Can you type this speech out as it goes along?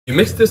You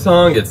mix the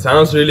song, it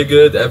sounds really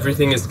good,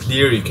 everything is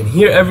clear, you can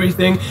hear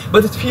everything,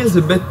 but it feels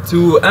a bit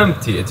too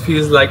empty, it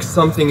feels like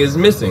something is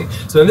missing.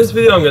 So in this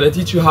video I'm gonna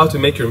teach you how to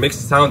make your mix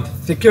sound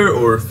thicker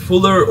or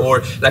fuller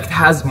or like it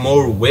has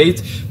more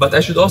weight. But I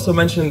should also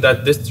mention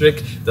that this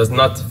trick does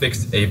not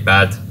fix a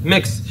bad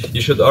mix. You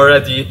should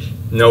already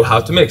know how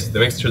to mix. The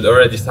mix should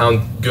already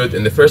sound good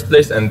in the first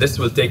place, and this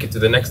will take it to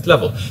the next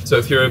level. So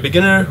if you're a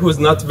beginner who's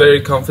not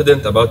very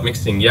confident about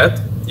mixing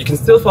yet, you can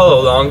still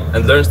follow along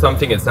and learn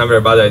something. It's never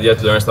a bad idea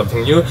to learn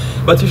something new,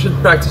 but you should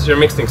practice your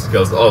mixing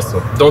skills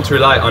also. Don't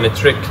rely on a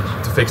trick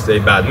to fix a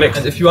bad mix.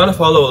 And if you want to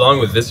follow along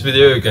with this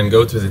video, you can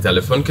go to the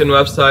Telefunken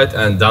website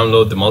and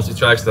download the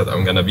multi-tracks that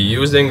I'm gonna be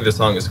using. The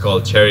song is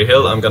called Cherry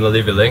Hill. I'm gonna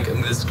leave a link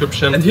in the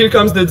description. And here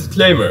comes the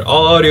disclaimer.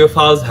 All audio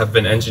files have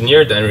been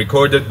engineered and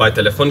recorded by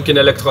Telefunken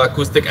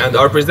Electroacoustic and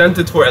are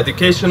presented for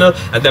educational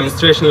and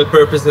demonstrational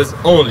purposes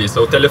only.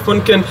 So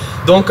Telefunken,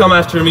 don't come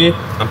after me.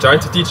 I'm trying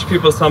to teach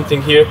people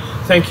something here.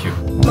 Thank you.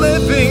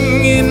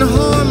 Living in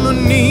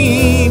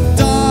harmony,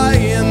 die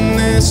in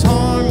this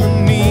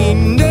harmony,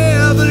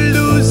 never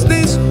lose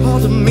this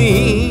part of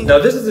me. Now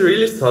this is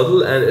really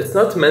subtle and it's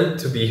not meant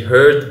to be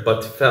heard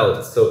but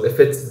felt. So if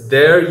it's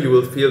there, you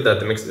will feel that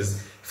the mix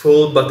is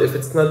full, but if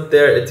it's not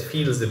there, it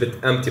feels a bit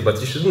empty.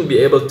 But you shouldn't be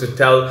able to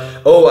tell,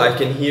 oh, I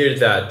can hear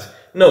that.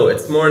 No,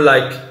 it's more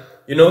like,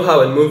 you know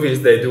how in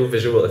movies they do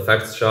visual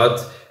effects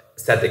shots,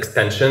 set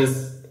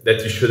extensions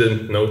that you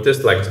shouldn't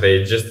notice, like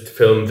they just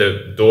film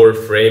the door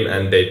frame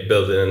and they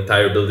build an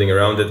entire building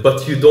around it,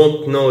 but you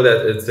don't know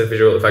that it's a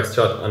visual effects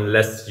shot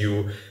unless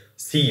you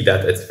see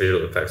that it's a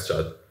visual effects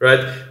shot,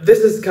 right? This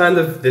is kind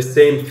of the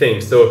same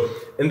thing. So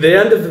in the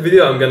end of the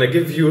video, I'm gonna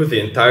give you the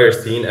entire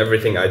scene,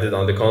 everything I did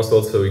on the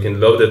console, so you can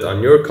load it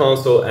on your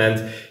console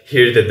and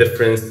hear the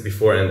difference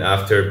before and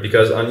after,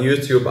 because on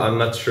YouTube, I'm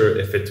not sure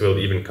if it will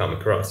even come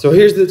across. So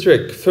here's the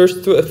trick.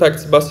 First two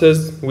effects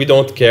buses, we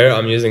don't care.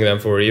 I'm using them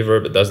for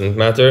reverb, it doesn't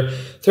matter.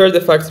 Third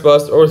effects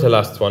bus or the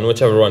last one,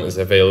 whichever one is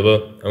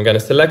available. I'm gonna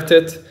select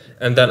it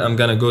and then I'm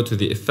gonna go to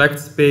the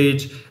effects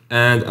page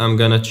and I'm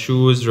gonna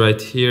choose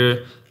right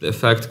here the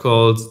effect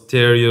called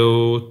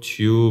Stereo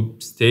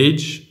Tube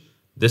Stage.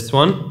 This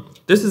one.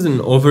 This is an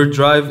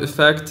overdrive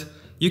effect.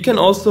 You can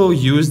also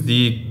use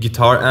the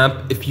guitar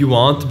amp if you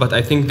want, but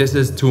I think this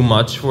is too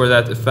much for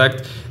that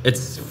effect.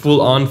 It's full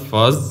on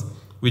fuzz.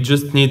 We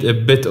just need a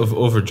bit of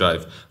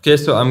overdrive. Okay,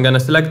 so I'm gonna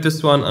select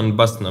this one on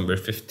bus number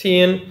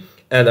 15,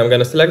 and I'm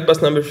gonna select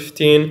bus number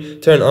 15,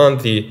 turn on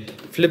the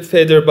flip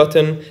fader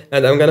button,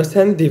 and I'm gonna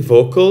send the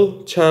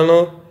vocal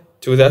channel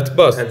to that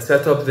bus and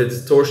set up the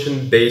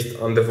distortion based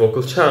on the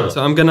vocal channel.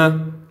 So I'm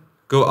gonna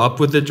go up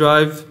with the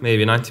drive,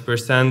 maybe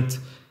 90%,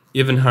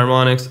 even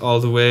harmonics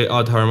all the way,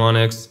 odd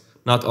harmonics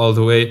not all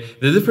the way.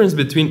 The difference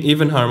between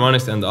even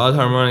harmonics and odd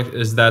harmonics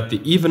is that the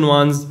even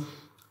ones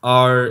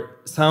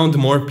sound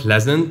more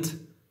pleasant.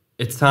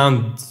 It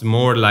sounds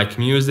more like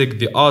music.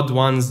 The odd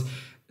ones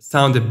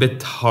sound a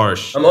bit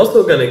harsh. I'm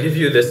also gonna give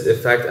you this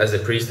effect as a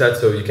preset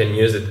so you can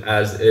use it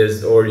as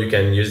is, or you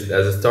can use it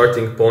as a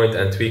starting point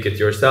and tweak it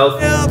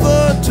yourself.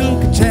 Never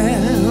took a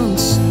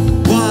chance.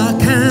 Why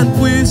can't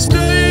we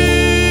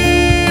stay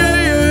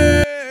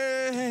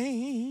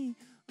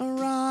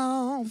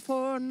around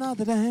for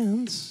another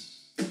dance?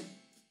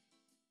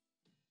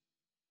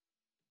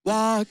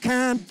 Why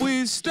can't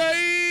we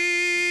stay?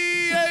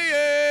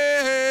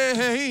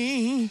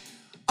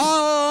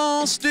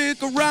 I'll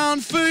stick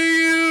around for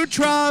you,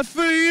 try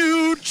for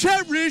you,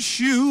 cherish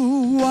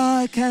you.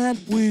 Why can't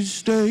we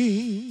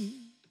stay?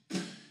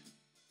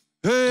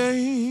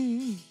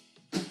 Hey,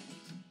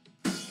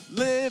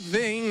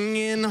 living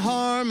in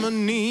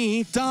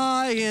harmony,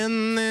 die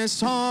in this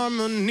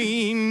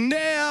harmony,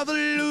 never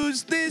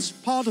lose this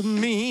part of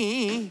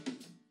me.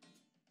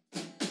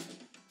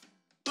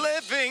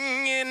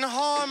 Living in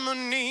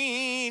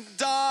harmony,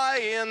 die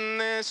in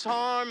this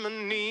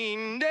harmony,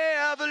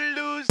 never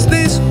lose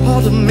this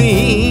part of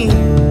me.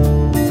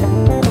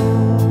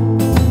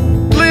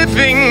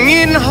 Living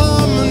in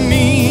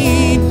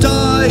harmony,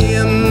 die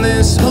in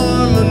this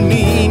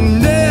harmony,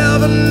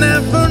 never,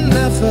 never,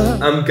 never.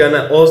 I'm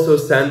gonna also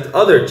send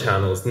other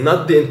channels,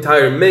 not the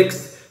entire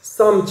mix,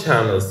 some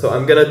channels. So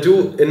I'm gonna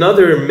do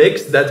another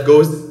mix that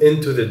goes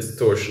into the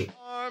distortion.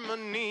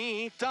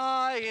 Harmony,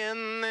 die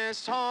in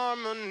this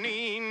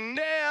harmony,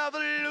 never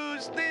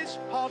lose this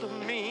part of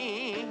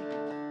me.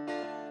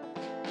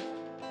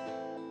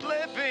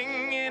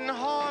 Living in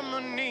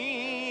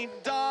harmony,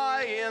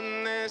 die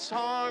in this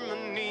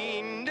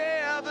harmony,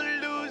 never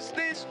lose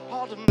this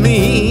part of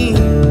me.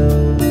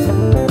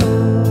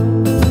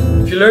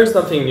 If you learned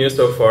something new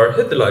so far,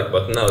 hit the like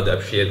button. I would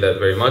appreciate that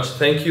very much.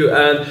 Thank you.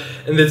 And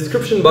in the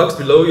description box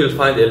below, you'll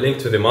find a link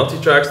to the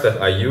multi-tracks that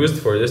I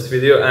used for this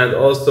video, and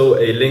also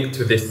a link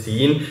to the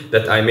scene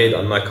that I made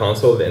on my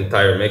console, the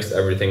entire mix,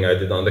 everything I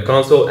did on the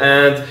console,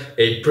 and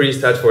a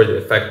preset for the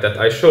effect that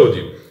I showed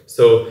you.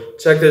 So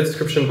check the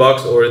description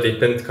box or the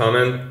pinned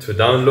comment to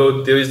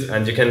download these,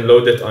 and you can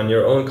load it on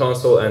your own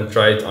console and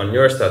try it on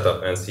your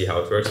setup and see how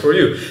it works for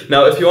you.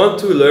 Now, if you want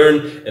to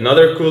learn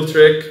another cool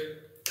trick,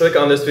 click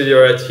on this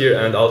video right here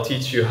and I'll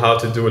teach you how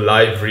to do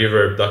live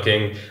reverb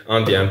ducking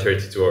on the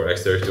M32 or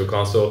X32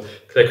 console.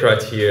 Click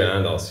right here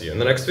and I'll see you in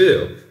the next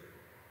video.